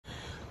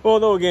Well,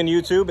 hello again,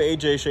 YouTube.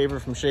 AJ Shaver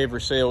from Shaver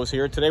Sales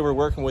here. Today we're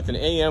working with an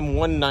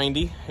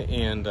AM190,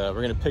 and we're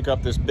going to pick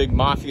up this big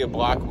Mafia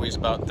block. It weighs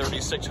about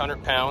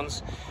 3,600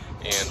 pounds,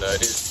 and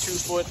it is 2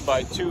 foot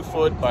by 2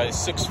 foot by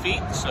 6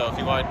 feet. So if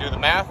you want to do the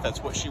math,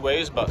 that's what she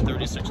weighs, about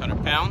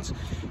 3,600 pounds.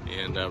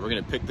 And we're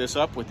going to pick this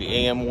up with the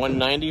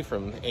AM190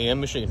 from AM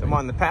Machine. I'm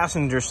on the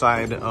passenger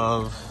side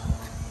of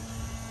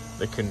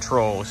the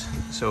controls.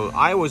 So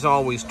I was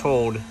always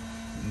told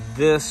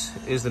this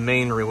is the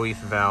main relief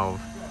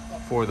valve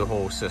for the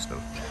whole system.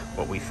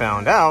 What we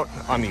found out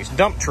on these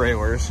dump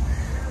trailers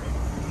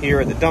here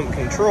at the dump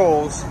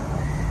controls,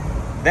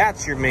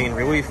 that's your main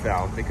relief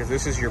valve, because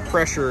this is your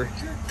pressure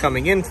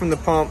coming in from the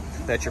pump,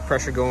 that's your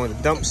pressure going to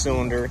the dump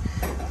cylinder,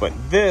 but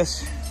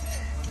this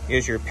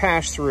is your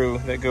pass-through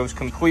that goes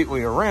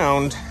completely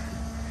around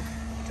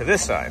to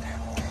this side.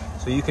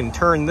 So you can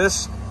turn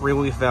this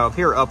relief valve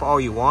here up all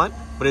you want,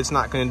 but it's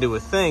not going to do a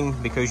thing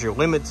because you're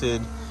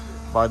limited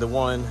by the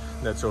one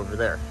that's over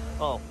there.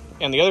 Oh,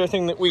 and the other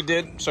thing that we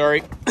did,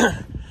 sorry,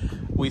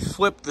 we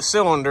flipped the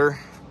cylinder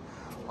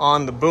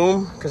on the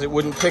boom because it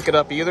wouldn't pick it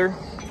up either.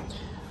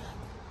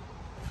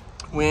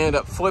 We ended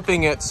up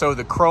flipping it so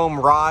the chrome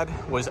rod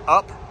was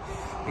up,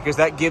 because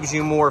that gives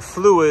you more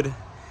fluid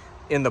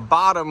in the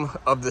bottom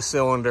of the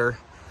cylinder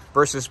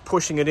versus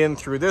pushing it in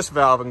through this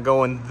valve and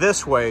going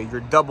this way. You're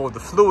double the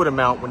fluid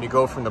amount when you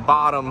go from the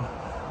bottom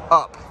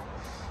up.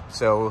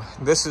 So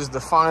this is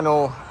the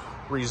final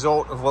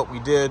result of what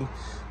we did,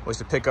 was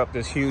to pick up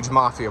this huge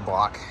Mafia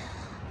block.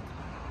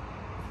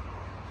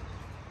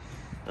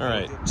 All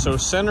right, so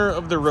center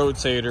of the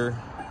rotator,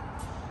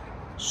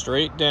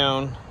 straight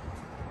down,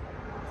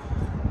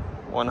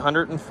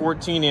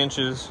 114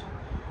 inches,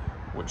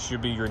 which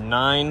should be your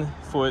 9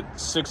 foot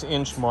 6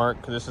 inch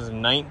mark. This is a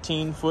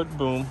 19 foot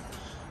boom.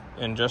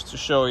 And just to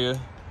show you,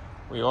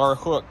 we are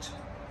hooked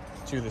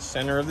to the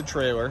center of the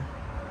trailer.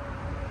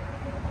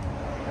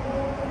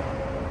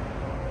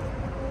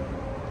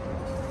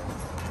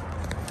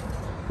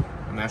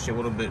 I'm actually a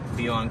little bit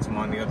beyond some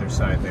on the other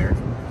side there.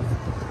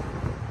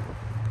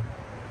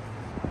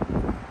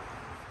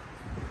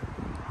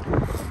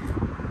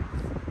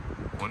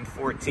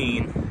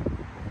 .114,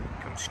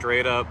 come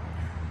straight up,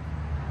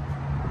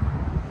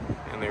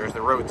 and there's the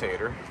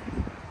rotator.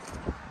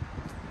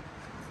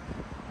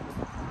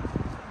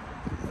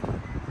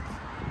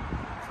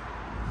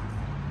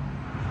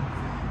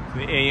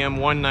 The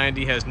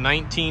AM190 has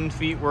 19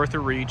 feet worth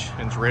of reach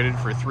and it's rated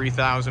for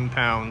 3,000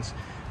 pounds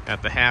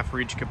at the half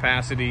reach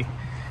capacity,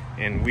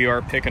 and we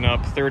are picking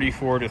up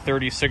 3,400 to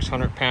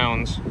 3,600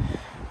 pounds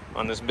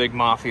on this big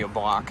Mafia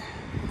block.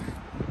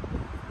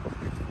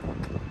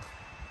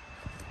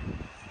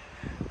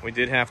 We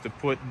did have to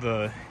put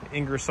the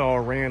Ingersoll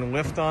Rand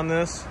lift on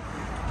this,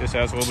 just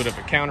as a little bit of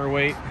a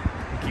counterweight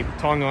to keep the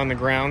tongue on the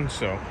ground.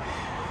 So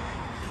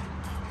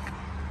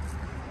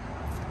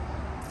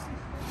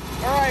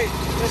all right,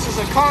 this is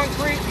a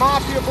concrete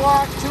Mafia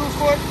block, 2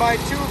 foot by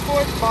 2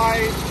 foot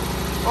by,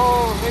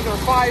 I think they're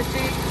 5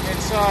 feet.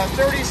 It's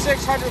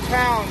 3,600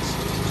 pounds.